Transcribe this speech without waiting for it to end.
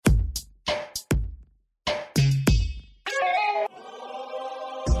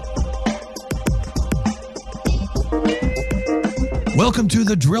Welcome to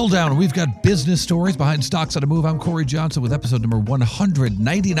the Drill Down. We've got business stories behind stocks on the move. I'm Corey Johnson with episode number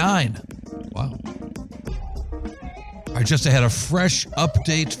 199. Wow. I just had a fresh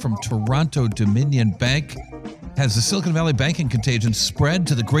update from Toronto Dominion Bank. Has the Silicon Valley banking contagion spread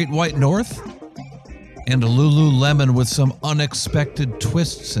to the Great White North? And a Lululemon with some unexpected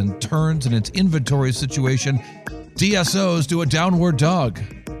twists and turns in its inventory situation. DSOs do a downward dog.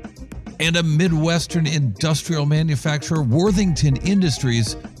 And a Midwestern industrial manufacturer, Worthington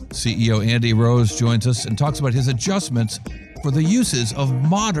Industries, CEO Andy Rose joins us and talks about his adjustments for the uses of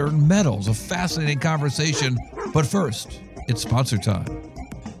modern metals. A fascinating conversation. But first, it's sponsor time.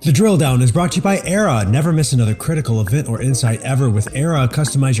 The Drill Down is brought to you by Era. Never miss another critical event or insight ever with Era.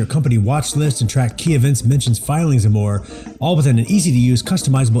 Customize your company watch list and track key events, mentions, filings, and more, all within an easy-to-use,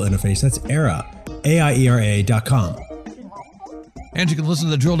 customizable interface. That's Era, AIERA.com. And you can listen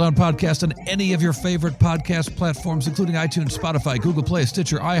to the Drill Down podcast on any of your favorite podcast platforms, including iTunes, Spotify, Google Play,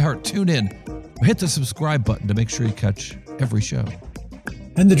 Stitcher, iHeart, TuneIn. Hit the subscribe button to make sure you catch every show.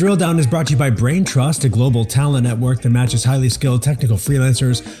 And the Drill Down is brought to you by Brain Trust, a global talent network that matches highly skilled technical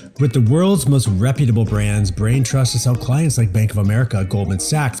freelancers with the world's most reputable brands. Brain Trust has helped clients like Bank of America, Goldman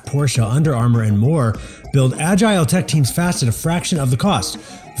Sachs, Porsche, Under Armour, and more build agile tech teams fast at a fraction of the cost.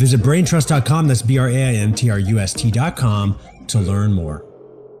 Visit braintrust.com, that's BRAINTRUST.com, to learn more.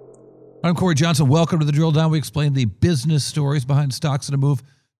 I'm Corey Johnson. Welcome to the Drill Down. We explain the business stories behind stocks in a move.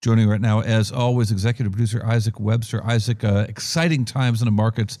 Joining right now, as always, executive producer Isaac Webster. Isaac, exciting times in the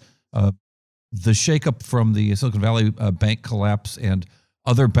markets. The shakeup from the Silicon Valley bank collapse and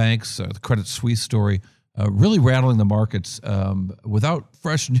other banks, the Credit Suisse story, really rattling the markets without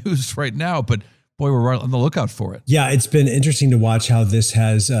fresh news right now. But boy, we're right on the lookout for it. Yeah, it's been interesting to watch how this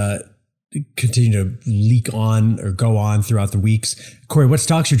has continued to leak on or go on throughout the weeks. Corey, what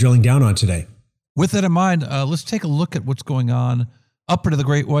stocks are you drilling down on today? With that in mind, let's take a look at what's going on up into the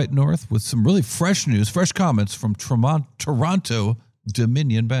Great White North with some really fresh news, fresh comments from Toronto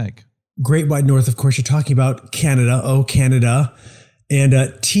Dominion Bank. Great White North, of course, you're talking about Canada. Oh, Canada. And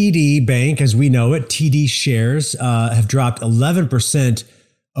TD Bank, as we know it, TD shares have dropped 11%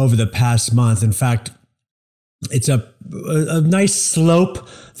 over the past month. In fact, it's a nice slope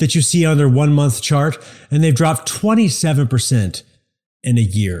that you see on their 1 month chart, and they've dropped 27% in a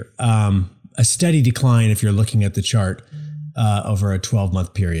year. A steady decline if you're looking at the chart. Over a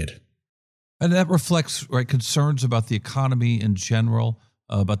 12-month period. And that reflects concerns about the economy in general,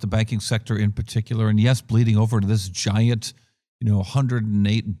 about the banking sector in particular, and yes, bleeding over to this giant,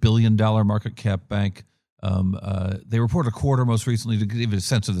 $108 billion market cap bank. They reported a quarter most recently to give you a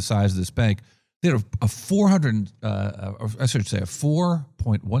sense of the size of this bank. They had a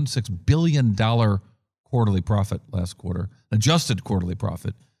 $4.16 billion quarterly profit last quarter, adjusted quarterly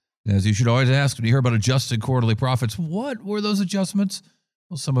profit. As you should always ask when you hear about adjusted quarterly profits, what were those adjustments?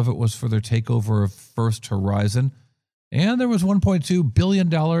 Well, some of it was for their takeover of First Horizon. And there was $1.2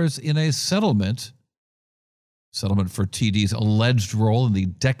 billion in a settlement for TD's alleged role in the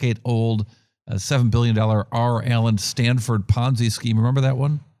decade-old $7 billion R. Allen Stanford Ponzi scheme. Remember that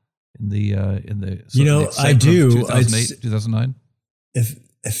one? I do. 2008, 2009?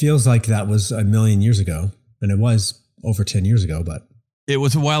 It feels like that was a million years ago, and it was over 10 years ago, but... It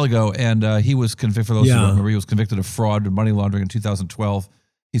was a while ago, and he was convicted, for those who don't remember, he was convicted of fraud and money laundering in 2012.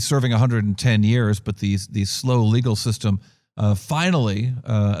 He's serving 110 years, but the slow legal system, finally,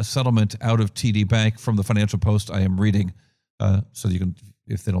 a settlement out of TD Bank from the Financial Post I am reading. So you can,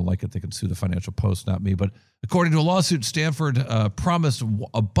 if they don't like it, they can sue the Financial Post, not me. But according to a lawsuit, Stanford promised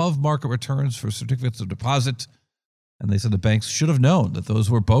above-market returns for certificates of deposit, and they said the banks should have known that those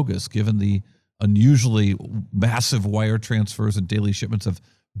were bogus, given the unusually massive wire transfers and daily shipments of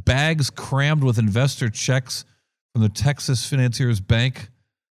bags crammed with investor checks from the Texas Financiers Bank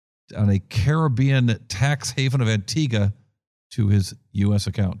on a Caribbean tax haven of Antigua to his U.S.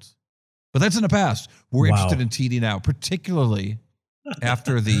 accounts. But that's in the past. We're interested in TD now, particularly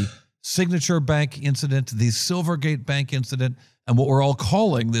after the Signature Bank incident, the Silvergate Bank incident, and what we're all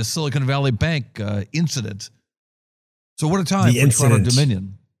calling the Silicon Valley Bank incident. So what a time for Toronto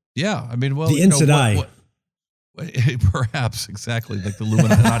Dominion. Yeah, I mean, well, the incident. Perhaps, exactly, like the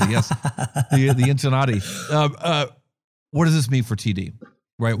Illuminati, yes, the Incinati. What does this mean for TD?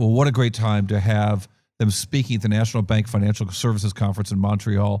 Right, well, what a great time to have them speaking at the National Bank Financial Services Conference in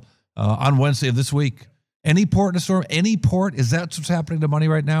Montreal on Wednesday of this week. Any port in a storm? Any port? Is that what's happening to money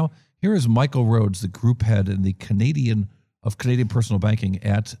right now? Here is Michael Rhodes, the group head in the Canadian Personal Banking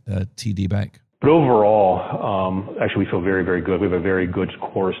at TD Bank. But overall, actually, we feel very, very good. We have a very good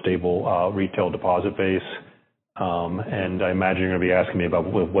core, stable retail deposit base. And I imagine you're going to be asking me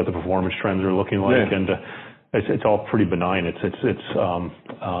about what the performance trends are looking like. Yeah. And it's all pretty benign. Our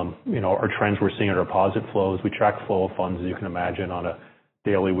trends we're seeing are deposit flows. We track flow of funds, as you can imagine, on a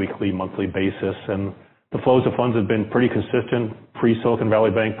daily, weekly, monthly basis. And the flows of funds have been pretty consistent pre-Silicon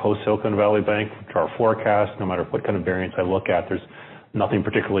Valley Bank, post-Silicon Valley Bank, to our forecast. No matter what kind of variance I look at, there's nothing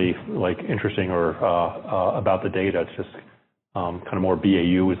particularly interesting or about the data. It's just kind of more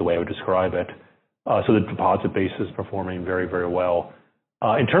BAU is the way I would describe it. So the deposit base is performing very, very well.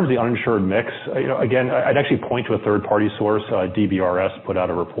 In terms of the uninsured mix, again, I'd actually point to a third-party source. DBRS put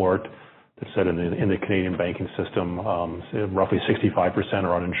out a report that said in the Canadian banking system, roughly 65%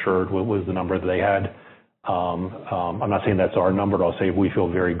 are uninsured was the number that they had. I'm not saying that's our number, but I'll say we feel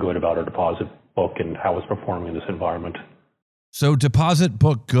very good about our deposit book and how it's performing in this environment. So deposit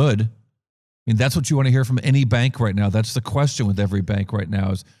book good. I mean, that's what you want to hear from any bank right now. That's the question with every bank right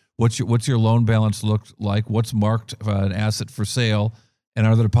now is what's your loan balance look like? What's marked an asset for sale? And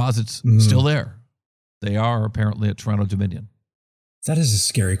are the deposits still there? They are apparently at Toronto Dominion. That is a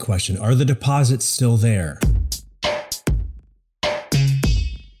scary question. Are the deposits still there?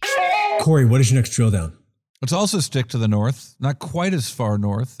 Corey, what is your next drill down? Let's also stick to the north, not quite as far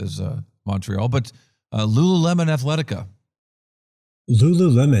north as Montreal, but Lululemon Athletica.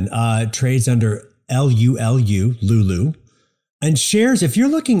 Lululemon trades under LULU, Lulu. And shares, if you're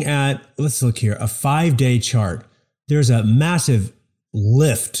looking at, let's look here, a 5-day chart, there's a massive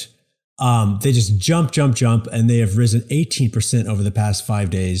lift. They just jump, and they have risen 18% over the past 5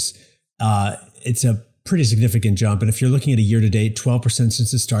 days. It's a pretty significant jump. And if you're looking at a year-to-date, 12%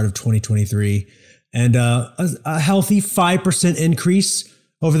 since the start of 2023, and a healthy 5% increase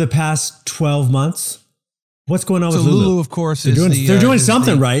over the past 12 months. What's going on with Lulu? Lulu, of course, they're doing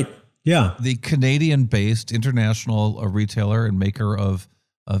something right. Yeah. The Canadian-based international retailer and maker of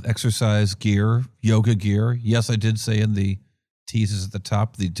exercise gear, yoga gear. Yes, I did say in the teases at the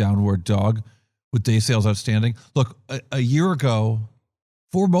top, the downward dog with day sales outstanding. Look, a year ago,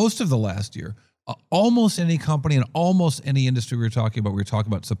 for most of the last year, almost any company in almost any industry we were talking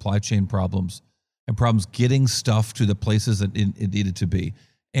about supply chain problems and problems getting stuff to the places that it needed to be.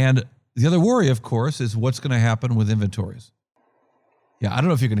 And the other worry, of course, is what's going to happen with inventories. Yeah, I don't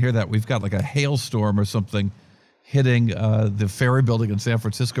know if you can hear that. We've got like a hailstorm or something hitting the Ferry Building in San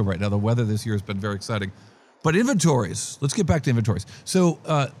Francisco right now. The weather this year has been very exciting. But inventories, let's get back to inventories. So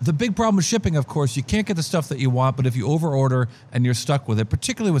the big problem with shipping, of course, you can't get the stuff that you want, but if you overorder and you're stuck with it,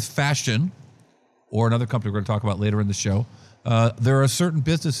 particularly with fashion or another company we're going to talk about later in the show, there are certain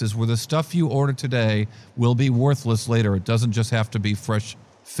businesses where the stuff you order today will be worthless later. It doesn't just have to be fresh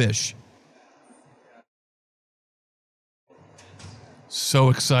fish. So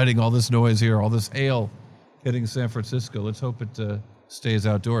exciting, all this noise here, all this hail hitting San Francisco. Let's hope it stays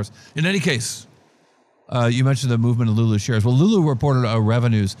outdoors. In any case, you mentioned the movement of Lulu shares. Well, Lulu reported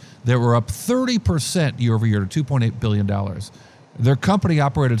revenues that were up 30% year over year to $2.8 billion. Their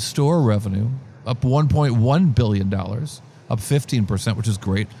company-operated store revenue up $1.1 billion, up 15%, which is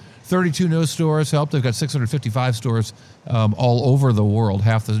great. 32 new stores helped. They've got 655 stores all over the world.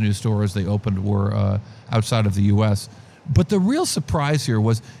 Half the new stores they opened were outside of the U.S., but the real surprise here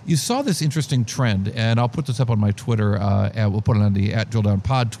was you saw this interesting trend, and I'll put this up on my Twitter, and we'll put it on the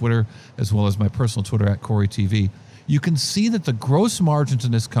 @DrillDownPod Twitter, as well as my personal Twitter @CoreyTV. You can see that the gross margins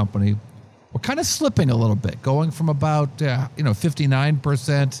in this company were kind of slipping a little bit, going from about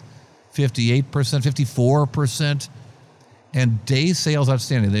 59%, 58%, 54%, and day sales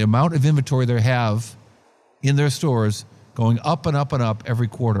outstanding, the amount of inventory they have in their stores going up and up and up every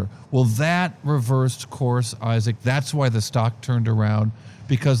quarter. Well, that reversed course, Isaac. That's why the stock turned around,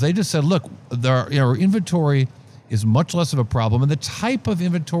 because they just said, look, our inventory is much less of a problem, and the type of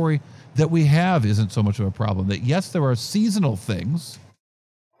inventory that we have isn't so much of a problem. That yes, there are seasonal things,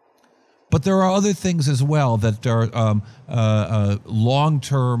 but there are other things as well that are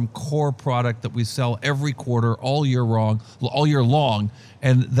long-term core product that we sell every quarter, all year long,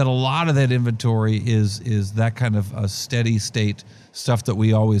 and that a lot of that inventory is that kind of steady state stuff that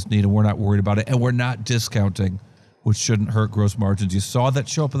we always need, and we're not worried about it, and we're not discounting, which shouldn't hurt gross margins. You saw that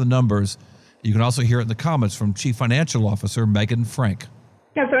show up in the numbers. You can also hear it in the comments from Chief Financial Officer Megan Frank.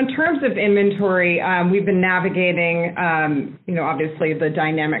 Yeah, so in terms of inventory, we've been navigating, obviously the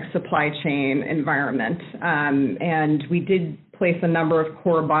dynamic supply chain environment. And we did place a number of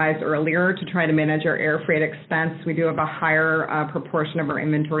core buys earlier to try to manage our air freight expense. We do have a higher proportion of our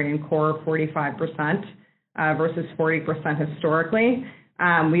inventory in core, 45% versus 40% historically.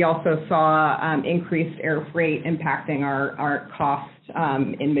 We also saw increased air freight impacting our cost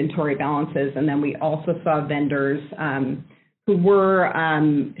inventory balances. And then we also saw vendors who were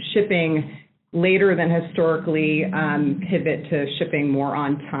shipping later than historically pivot to shipping more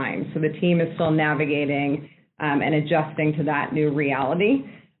on time. So the team is still navigating and adjusting to that new reality.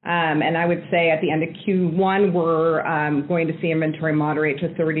 And I would say at the end of Q1, we're going to see inventory moderate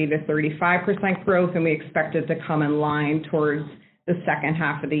to 30 to 35% growth, and we expect it to come in line towards the second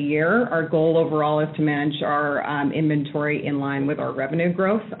half of the year. Our goal overall is to manage our inventory in line with our revenue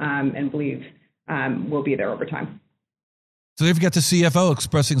growth, and believe we'll be there over time. So you've got the CFO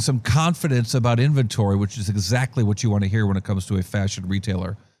expressing some confidence about inventory, which is exactly what you want to hear when it comes to a fashion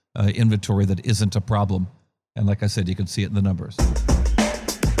retailer. Inventory that isn't a problem. And like I said, you can see it in the numbers.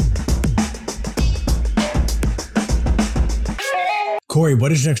 Corey,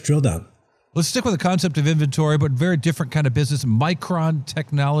 what is your next drill down? Let's stick with the concept of inventory, but very different kind of business. Micron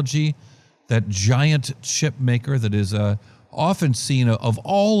Technology, that giant chip maker that is often seen of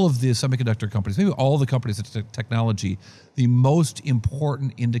all of the semiconductor companies, maybe all the companies in technology, the most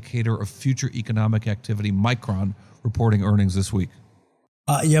important indicator of future economic activity. Micron reporting earnings this week.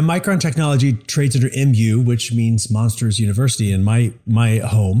 Micron Technology trades under MU, which means Monsters University in my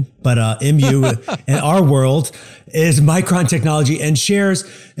home. But MU in our world is Micron Technology, and shares,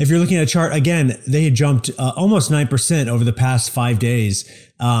 if you're looking at a chart, again, they had jumped almost 9% over the past 5 days.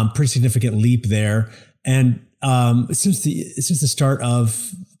 Pretty significant leap there. And since the start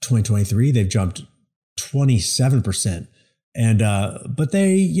of 2023, they've jumped 27%. And but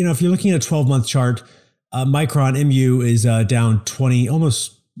they, if you're looking at a 12-month chart, Micron MU is down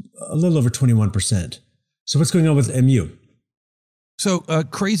almost a little over 21%. So what's going on with MU? So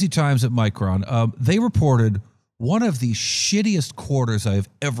crazy times at Micron. They reported one of the shittiest quarters I've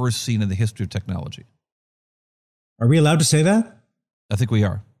ever seen in the history of technology. Are we allowed to say that? I think we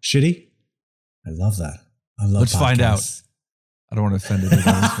are. Shitty? I love that. I love Let's podcasts. find out. I don't want to offend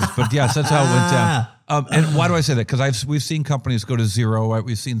anyone listeners, but yes, that's how it went down. And why do I say that? Because we've seen companies go to zero. Right?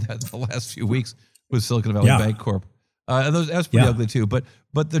 We've seen that the last few weeks with Silicon Valley Bank Corp. And that's pretty ugly too. But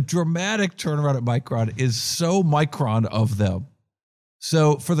the dramatic turnaround at Micron is so Micron of them.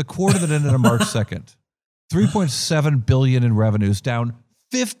 So for the quarter that ended on March 2nd, $3.7 billion in revenues, down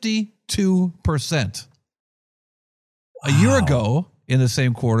 52%. A year ago, in the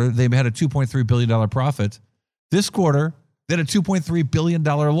same quarter, they had a $2.3 billion profit. This quarter, they had a $2.3 billion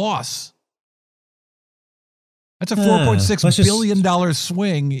loss. That's a $4.6 billion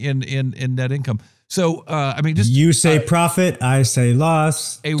swing in net income. So, you say profit, I say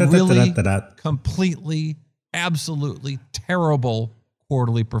loss. A really completely, absolutely terrible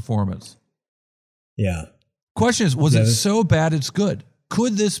quarterly performance. Yeah. Question is, was it so bad it's good?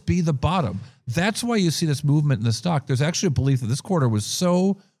 Could this be the bottom? That's why you see this movement in the stock. There's actually a belief that this quarter was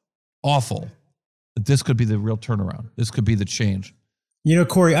so awful that this could be the real turnaround. This could be the change.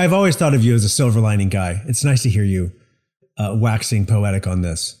 Corey, I've always thought of you as a silver lining guy. It's nice to hear you waxing poetic on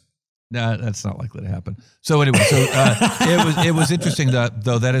this. No, that's not likely to happen. So anyway, it was interesting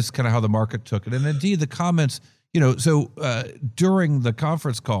though that is kind of how the market took it. And indeed the comments, during the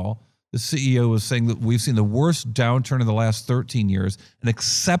conference call, the CEO was saying that we've seen the worst downturn in the last 13 years, an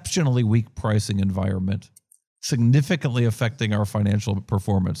exceptionally weak pricing environment, significantly affecting our financial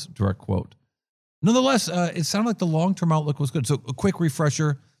performance, direct quote. Nonetheless, it sounded like the long-term outlook was good. So a quick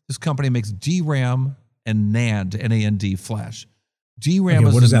refresher, this company makes DRAM and NAND, N-A-N-D, flash. DRAM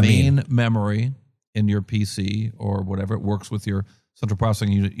is the main memory in your PC or whatever. It works with your central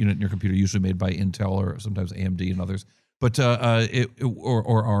processing unit in your computer, usually made by Intel or sometimes AMD and others. But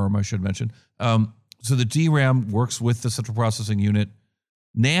or ARM, I should mention. So the DRAM works with the central processing unit.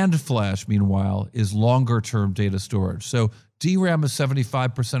 NAND flash, meanwhile, is longer-term data storage. So DRAM is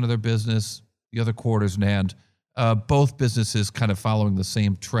 75% of their business. The other quarter is NAND. Both businesses kind of following the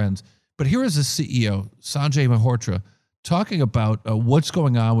same trends. But here is the CEO, Sanjay Mehrotra, talking about what's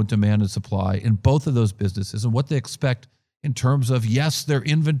going on with demand and supply in both of those businesses and what they expect in terms of, yes, their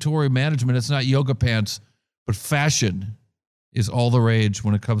inventory management. It's not yoga pants, but fashion is all the rage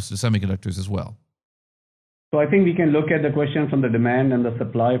when it comes to semiconductors as well. So I think we can look at the question from the demand and the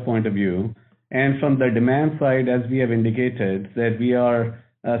supply point of view. And from the demand side, as we have indicated, that we are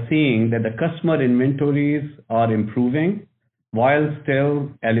seeing that the customer inventories are improving while still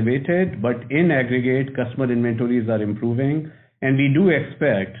elevated, but in aggregate, customer inventories are improving. And we do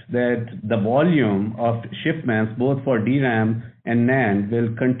expect that the volume of shipments, both for DRAM and NAND,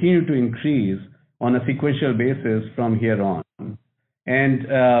 will continue to increase on a sequential basis from here on. And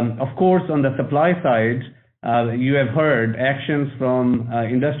of course, on the supply side, you have heard actions from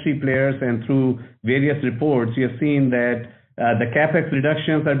industry players, and through various reports, you have seen that the capex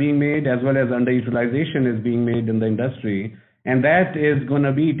reductions are being made, as well as underutilization is being made in the industry. And that is going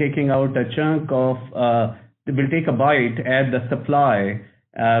to be taking out a chunk of, will take a bite at the supply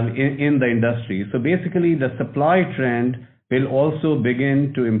in the industry. So basically, the supply trend will also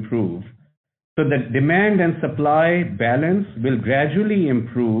begin to improve. So the demand and supply balance will gradually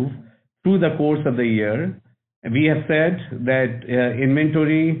improve through the course of the year. We have said that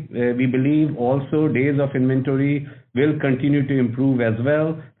inventory, we believe also days of inventory will continue to improve as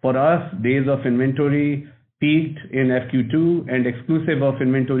well. For us, days of inventory peaked in FQ2, and exclusive of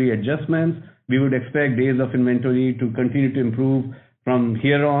inventory adjustments, we would expect days of inventory to continue to improve from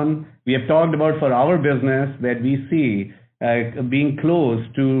here on. We have talked about for our business that we see being close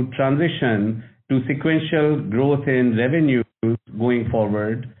to transition to sequential growth in revenue going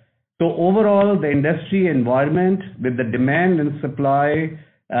forward. So overall, the industry environment with the demand and supply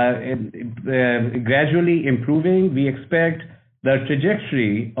gradually improving, we expect the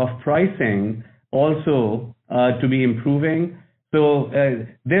trajectory of pricing also to be improving. So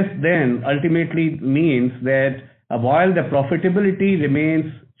this then ultimately means that while the profitability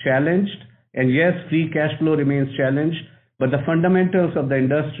remains challenged, and yes, free cash flow remains challenged, but the fundamentals of the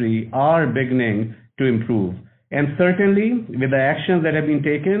industry are beginning to improve. And certainly, with the actions that have been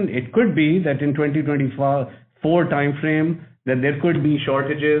taken, it could be that in 2024 timeframe, that there could be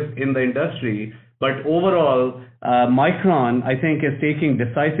shortages in the industry. But overall, Micron, I think, is taking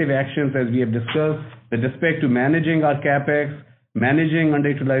decisive actions, as we have discussed, with respect to managing our CapEx, managing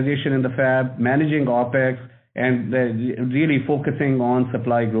underutilization in the fab, managing OpEx, and really focusing on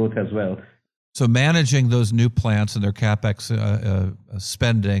supply growth as well. So managing those new plants and their CapEx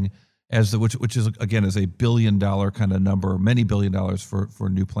spending, which is again is $1 billion kind of number, many $1 billion for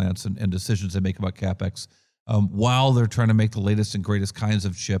new plants and decisions they make about CapEx, while they're trying to make the latest and greatest kinds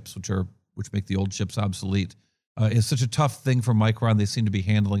of chips, which make the old chips obsolete, is such a tough thing for Micron. They seem to be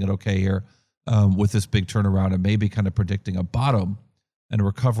handling it okay here with this big turnaround, and maybe kind of predicting a bottom and a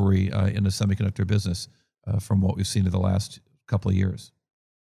recovery in the semiconductor business from what we've seen in the last couple of years.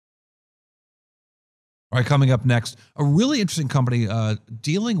 All right, coming up next, a really interesting company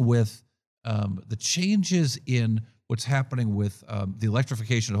dealing with the changes in what's happening with the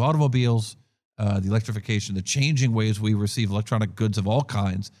electrification of automobiles, the changing ways we receive electronic goods of all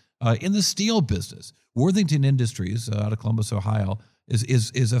kinds in the steel business. Worthington Industries out of Columbus, Ohio,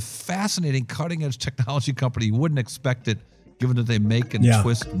 is a fascinating cutting-edge technology company. You wouldn't expect it, given that they make and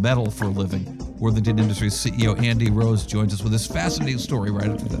twist metal for a living. Worthington Industries CEO Andy Rose joins us with this fascinating story right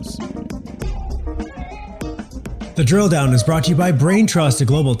after this. The Drill Down is brought to you by BrainTrust, a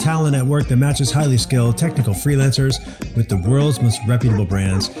global talent network that matches highly skilled technical freelancers with the world's most reputable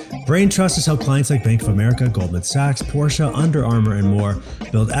brands. BrainTrust has helped clients like Bank of America, Goldman Sachs, Porsche, Under Armour, and more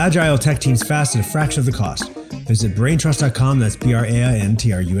build agile tech teams fast at a fraction of the cost. Visit braintrust.com, that's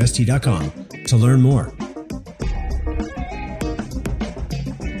BRAINTRUST.com, to learn more.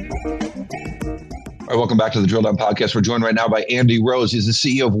 All right, welcome back to the Drill Down Podcast. We're joined right now by Andy Rose. He's the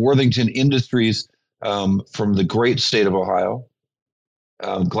CEO of Worthington Industries, from the great state of Ohio.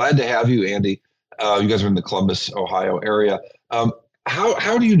 Glad to have you, Andy. You guys are in the Columbus, Ohio area.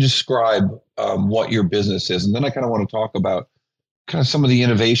 How do you describe what your business is? And then I kind of want to talk about kind of some of the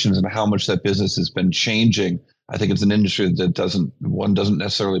innovations and how much that business has been changing. I think it's an industry that doesn't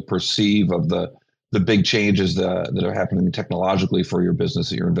necessarily perceive of the big changes that are happening technologically for your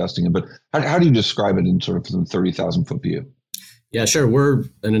business that you're investing in. But how do you describe it in sort of from 30,000 foot view? Yeah, sure. We're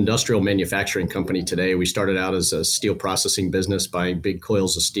an industrial manufacturing company today. We started out as a steel processing business, buying big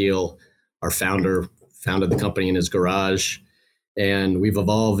coils of steel. Our founder founded the company in his garage, and we've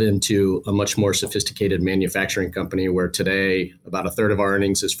evolved into a much more sophisticated manufacturing company where today about a third of our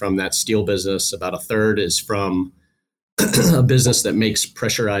earnings is from that steel business. About a third is from a business that makes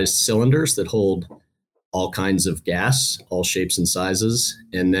pressurized cylinders that hold all kinds of gas, all shapes and sizes.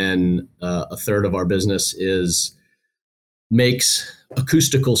 And then a third of our business makes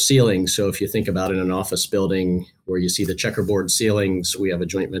acoustical ceilings. So if you think about it in an office building where you see the checkerboard ceilings, we have a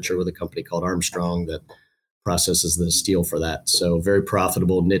joint venture with a company called Armstrong that processes the steel for that. So very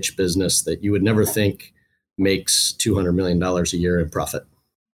profitable niche business that you would never think makes $200 million a year in profit.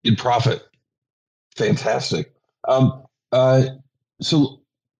 In profit. Fantastic. So,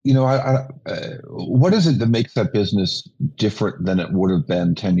 what is it that makes that business different than it would have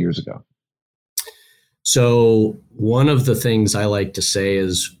been 10 years ago? So one of the things I like to say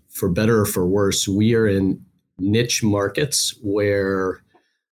is, for better or for worse, we are in niche markets where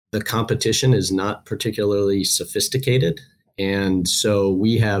the competition is not particularly sophisticated. And so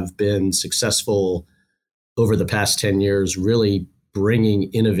we have been successful over the past 10 years, really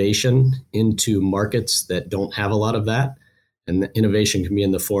bringing innovation into markets that don't have a lot of that. And the innovation can be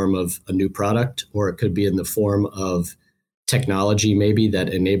in the form of a new product, or it could be in the form of technology maybe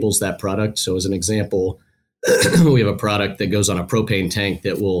that enables that product. So as an example, we have a product that goes on a propane tank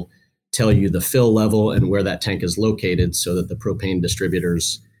that will tell you the fill level and where that tank is located so that the propane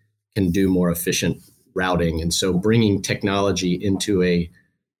distributors can do more efficient routing. And so bringing technology into a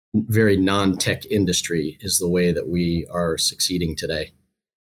very non-tech industry is the way that we are succeeding today.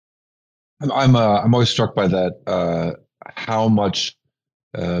 I'm always struck by that, how much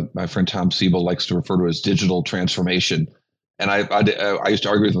my friend Tom Siebel likes to refer to as digital transformation. And I used to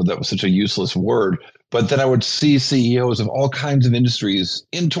argue with him that was such a useless word. But then I would see CEOs of all kinds of industries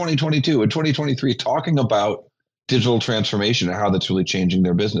in 2022 and 2023 talking about digital transformation and how that's really changing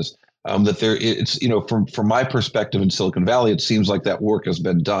their business. It's from my perspective in Silicon Valley, it seems like that work has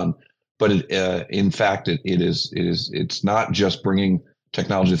been done, but in fact it's not just bringing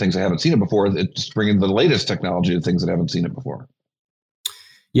technology to things that haven't seen it before. It's bringing the latest technology to things that haven't seen it before.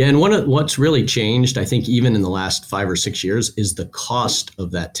 Yeah, and what's really changed, I think, even in the last 5 or 6 years, is the cost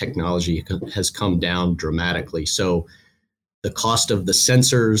of that technology has come down dramatically. So the cost of the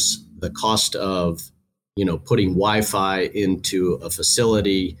sensors, the cost of putting Wi-Fi into a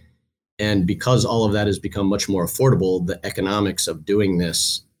facility, and because all of that has become much more affordable, the economics of doing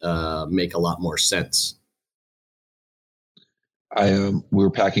this make a lot more sense. We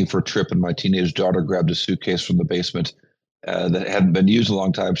were packing for a trip, and my teenage daughter grabbed a suitcase from the basement that hadn't been used in a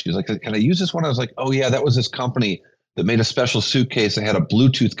long time. She was like, "Can I use this one?" I was like, "Oh yeah, that was this company that made a special suitcase that had a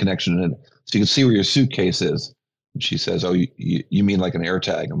Bluetooth connection in it, so you can see where your suitcase is." And she says, "Oh, you mean like an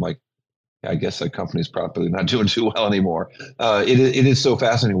AirTag?" I'm like, yeah, I guess that company's probably not doing too well anymore. It is so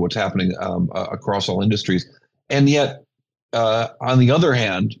fascinating what's happening across all industries, and yet on the other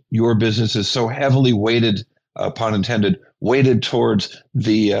hand, your business is so heavily weighted, pun intended, weighted towards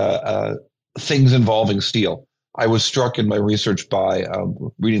the things involving steel. I was struck in my research by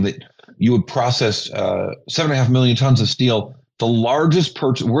reading that you would process 7.5 million tons of steel. The largest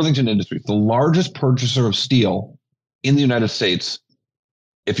Worthington Industries, the largest purchaser of steel in the United States,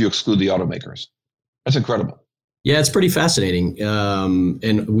 if you exclude the automakers. That's incredible. Yeah, it's pretty fascinating.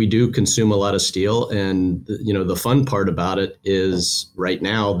 And we do consume a lot of steel. And the fun part about it is right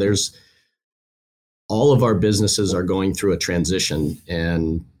now all of our businesses are going through a transition.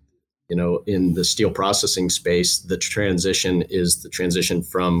 And in the steel processing space, the transition is the transition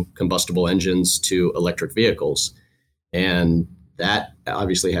from combustible engines to electric vehicles. And that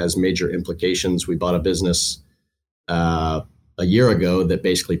obviously has major implications. We bought a business a year ago that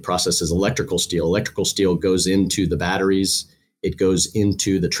basically processes electrical steel. Electrical steel goes into the batteries. It goes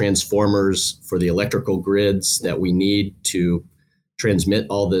into the transformers for the electrical grids that we need to transmit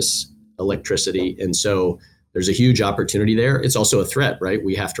all this electricity. And so there's a huge opportunity there. It's also a threat, right?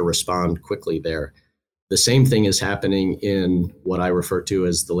 We have to respond quickly there. The same thing is happening in what I refer to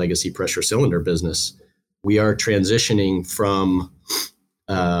as the legacy pressure cylinder business. We are transitioning from,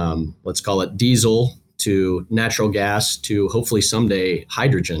 let's call it diesel, to natural gas, to hopefully someday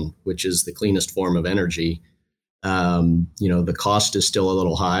hydrogen, which is the cleanest form of energy. The cost is still a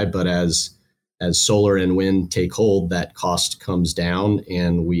little high, but as solar and wind take hold, that cost comes down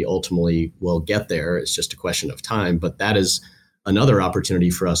and we ultimately will get there. It's just a question of time. But that is another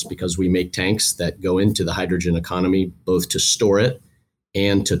opportunity for us because we make tanks that go into the hydrogen economy, both to store it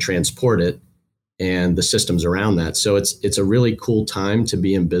and to transport it and the systems around that. So it's a really cool time to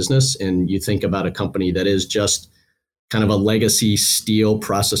be in business. And you think about a company that is just kind of a legacy steel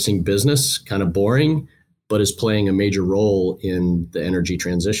processing business, kind of boring, but is playing a major role in the energy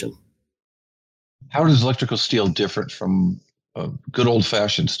transition. How does electrical steel differ from good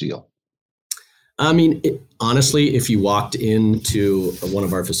old-fashioned steel? I mean, honestly, if you walked into one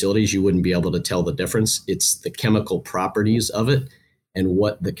of our facilities, you wouldn't be able to tell the difference. It's the chemical properties of it and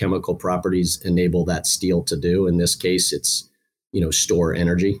what the chemical properties enable that steel to do. In this case, it's, store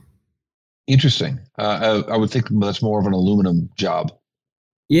energy. Interesting. I would think that's more of an aluminum job.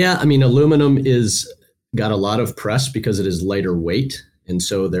 Yeah, I mean, aluminum got a lot of press because it is lighter weight. And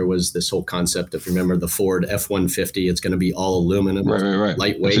so there was this whole concept of, remember the Ford F-150, it's going to be all aluminum, right.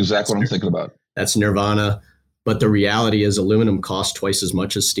 Lightweight. That's exactly what I'm thinking about. That's nirvana. But the reality is aluminum costs twice as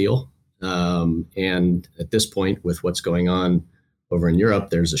much as steel. And at this point, with what's going on over in Europe,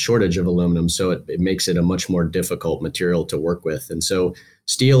 there's a shortage of aluminum. So it makes it a much more difficult material to work with. And so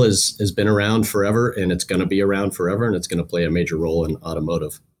steel has been around forever, and it's going to be around forever, and it's going to play a major role in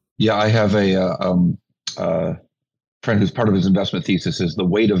automotive. Yeah, I have a friend who's part of his investment thesis is the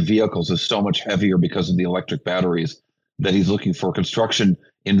weight of vehicles is so much heavier because of the electric batteries that he's looking for construction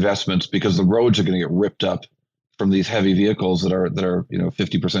investments because the roads are going to get ripped up from these heavy vehicles that are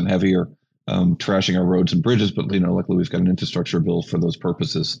 50% heavier, trashing our roads and bridges. But luckily we've got an infrastructure bill for those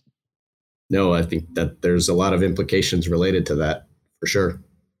purposes. No, I think that there's a lot of implications related to that for sure.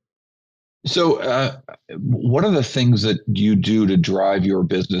 So, what are the things that you do to drive your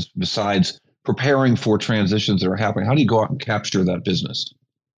business besides preparing for transitions that are happening? How do you go out and capture that business?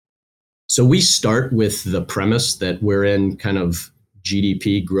 So we start with the premise that we're in kind of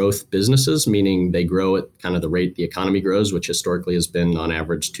GDP growth businesses, meaning they grow at kind of the rate the economy grows, which historically has been on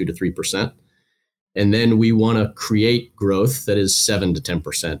average 2 to 3%. And then we want to create growth that is 7 to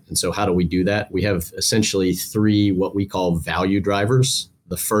 10%. And so how do we do that? We have essentially 3 what we call value drivers.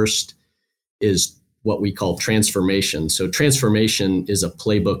 The first is what we call transformation. So transformation is a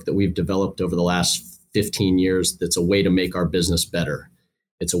playbook that we've developed over the last 15 years that's a way to make our business better.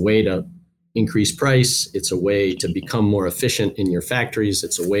 It's a way to increase price. It's a way to become more efficient in your factories.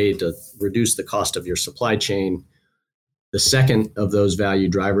 It's a way to reduce the cost of your supply chain. The second of those value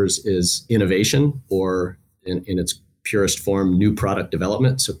drivers is innovation, or in its purest form, new product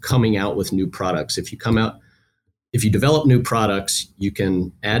development. So coming out with new products. If you develop new products, you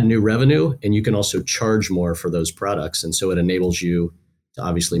can add new revenue, and you can also charge more for those products. And so it enables you to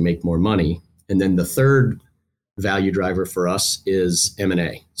obviously make more money. And then the third value driver for us is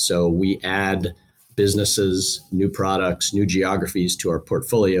M&A. So we add businesses, new products, new geographies to our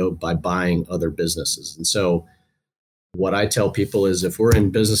portfolio by buying other businesses. And so what I tell people is if we're in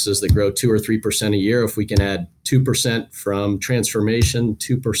businesses that grow 2 or 3% a year, if we can add 2% from transformation,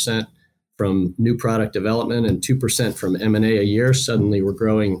 2% from new product development, and 2% from M&A a year, suddenly we're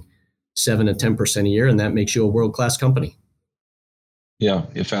growing 7 to 10% a year, and that makes you a world-class company. Yeah,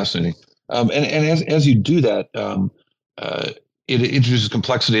 fascinating. And as you do that, it introduces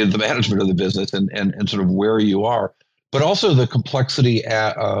complexity of the management of the business and sort of where you are, but also the complexity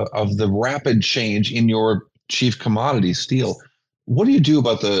of the rapid change in your chief commodity, steel. What do you do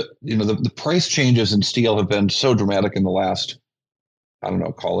about the price changes in steel have been so dramatic in the last, I don't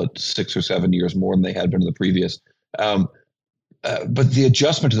know, call it 6 or 7 years, more than they had been in the previous. But the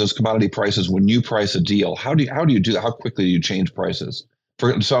adjustment to those commodity prices when you price a deal, how do you do that? How quickly do you change prices?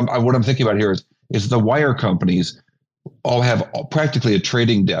 What I'm thinking about here is the wire companies all have practically a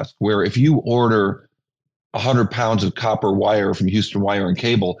trading desk where if you order 100 pounds of copper wire from Houston Wire and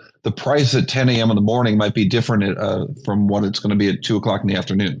Cable, the price at 10 a.m. in the morning might be different from what it's going to be at 2 o'clock in the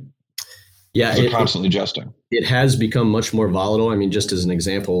afternoon. Yeah, they're constantly adjusting. It has become much more volatile. I mean, just as an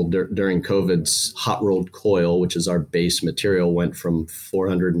example, during COVID's hot rolled coil, which is our base material, went from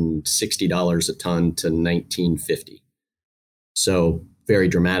 $460 a ton to $1,950. So very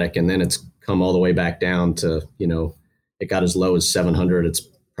dramatic. And then it's come all the way back down to, it got as low as $700. It's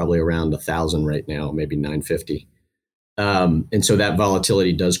probably around $1,000 right now, maybe $950. And so that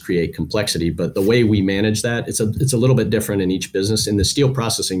volatility does create complexity. But the way we manage that, it's a little bit different in each business. In the steel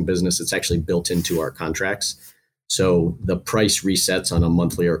processing business, it's actually built into our contracts. So the price resets on a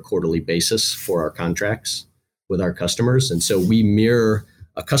monthly or quarterly basis for our contracts with our customers. And so we mirror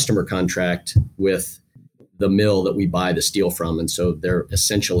a customer contract with the mill that we buy the steel from. And so they're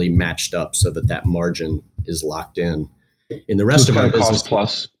essentially matched up so that margin is locked in. In the rest of our business, cost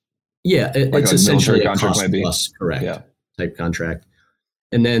plus. Yeah, it's essentially a cost plus, correct, type contract.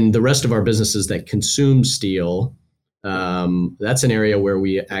 And then the rest of our businesses that consume steel, that's an area where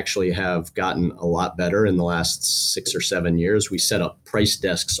we actually have gotten a lot better in the last 6 or 7 years. We set up price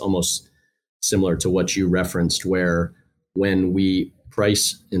desks almost similar to what you referenced, where when we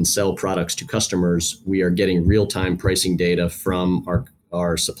price and sell products to customers, we are getting real-time pricing data from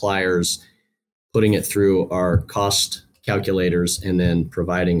our suppliers, putting it through our cost calculators, and then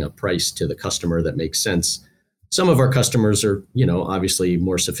providing a price to the customer that makes sense. Some of our customers are, obviously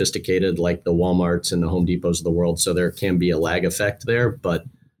more sophisticated, like the Walmarts and the Home Depots of the world. So there can be a lag effect there, but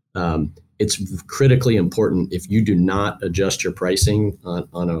it's critically important. If you do not adjust your pricing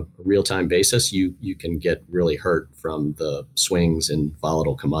on a real-time basis, you can get really hurt from the swings in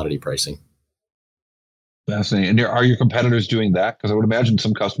volatile commodity pricing. Fascinating. And are your competitors doing that? Because I would imagine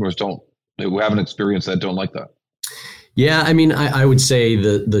some customers who haven't experienced that don't like that. Yeah, I mean, I would say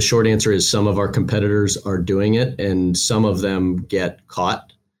the short answer is some of our competitors are doing it, and some of them get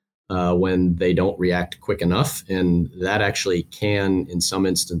caught when they don't react quick enough. And that actually can, in some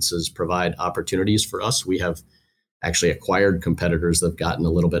instances, provide opportunities for us. We have actually acquired competitors that have gotten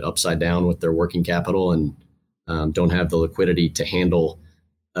a little bit upside down with their working capital and don't have the liquidity to handle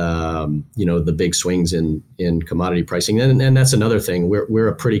the big swings in commodity pricing. And that's another thing. We're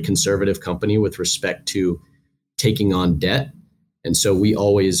a pretty conservative company with respect to taking on debt. And so we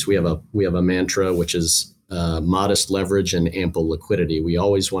have a mantra, which is modest leverage and ample liquidity. We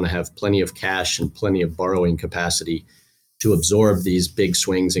always want to have plenty of cash and plenty of borrowing capacity to absorb these big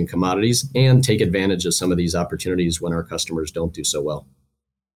swings in commodities and take advantage of some of these opportunities when our customers don't do so well.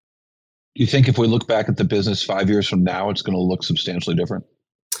 Do you think if we look back at the business 5 years from now, it's going to look substantially different?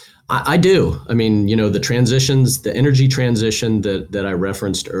 I do. I mean, the energy transition that I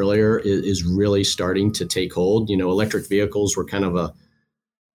referenced earlier is really starting to take hold. Electric vehicles were kind of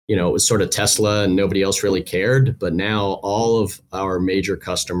it was sort of Tesla and nobody else really cared. But now all of our major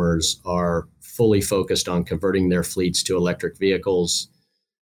customers are fully focused on converting their fleets to electric vehicles.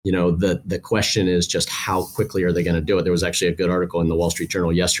 The question is just how quickly are they going to do it? There was actually a good article in the Wall Street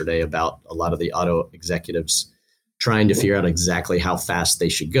Journal yesterday about a lot of the auto executives trying to figure out exactly how fast they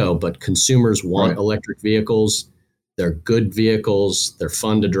should go. But consumers want electric vehicles. They're good vehicles. They're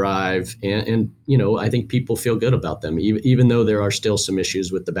fun to drive. And I think people feel good about them, even though there are still some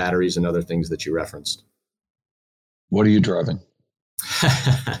issues with the batteries and other things that you referenced. What are you driving?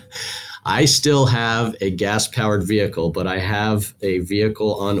 I still have a gas-powered vehicle, but I have a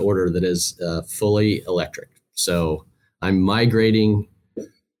vehicle on order that is fully electric. So I'm migrating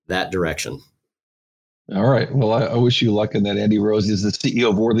that direction. All right. Well, I wish you luck in that. Andy Rose is the CEO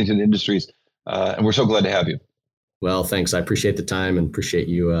of Worthington Industries, and we're so glad to have you. Well, thanks. I appreciate the time and appreciate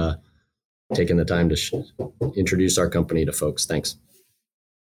you taking the time to introduce our company to folks. Thanks.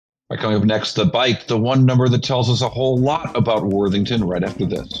 All right, coming up next, The Bite, the one number that tells us a whole lot about Worthington right after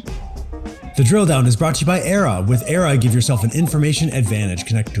this. The Drill Down is brought to you by Era. With Era, give yourself an information advantage.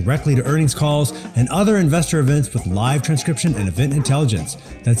 Connect directly to earnings calls and other investor events with live transcription and event intelligence.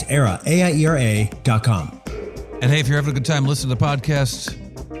 That's Era, AIERA.com. And hey, if you're having a good time listening to the podcast,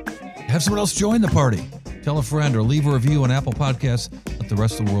 have someone else join the party. Tell a friend or leave a review on Apple Podcasts. Let the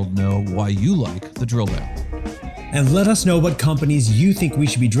rest of the world know why you like The Drill Down. And let us know what companies you think we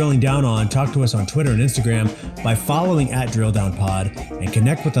should be drilling down on. Talk to us on Twitter and Instagram by following @DrillDownPod and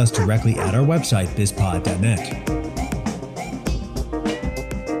connect with us directly at our website, bizpod.net.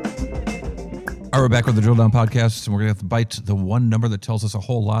 All right, we're back with the Drill Down podcast, and we're going to have to bite the one number that tells us a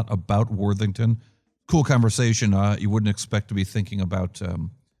whole lot about Worthington. Cool conversation. You wouldn't expect to be thinking about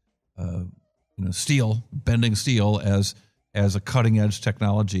steel, bending steel as a cutting-edge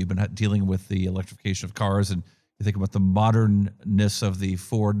technology, but dealing with the electrification of cars. And you think about the modernness of the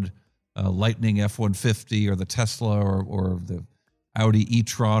Ford Lightning F-150 or the Tesla or the Audi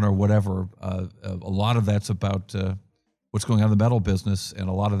e-tron or whatever. A lot of that's about what's going on in the metal business, and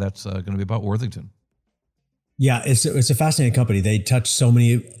a lot of that's going to be about Worthington. Yeah, it's a fascinating company. They touch so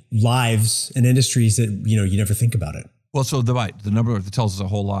many lives and industries that you never think about it. Well, so the number that tells us a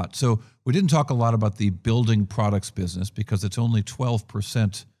whole lot. So we didn't talk a lot about the building products business because it's only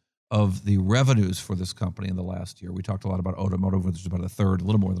 12% of the revenues for this company in the last year. We talked a lot about automotive, which is about a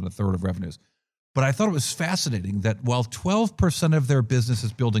little more than a third of revenues. But I thought it was fascinating that while 12% of their business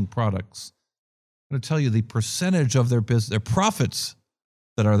is building products, I'm going to tell you the percentage of their business, their profits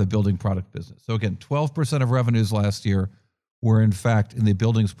that are the building product business. So again, 12% of revenues last year were in fact in the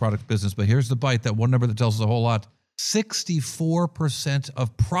buildings product business. But here's the bite, that one number that tells us a whole lot. 64%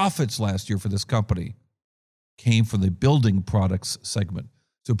 of profits last year for this company came from the building products segment.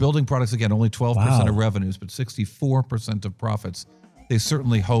 So building products, again, only 12% of revenues, but 64% of profits. They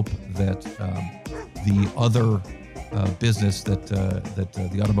certainly hope that the other business that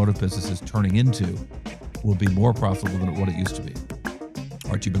the automotive business is turning into will be more profitable than what it used to be.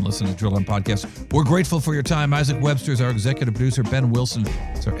 All right, you've been listening to Drill Down Podcast. We're grateful for your time. Isaac Webster is our executive producer. Ben Wilson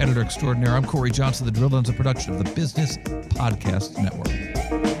is our editor extraordinaire. I'm Corey Johnson. The Drill Down is a production of the Business Podcast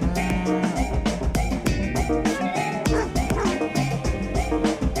Network.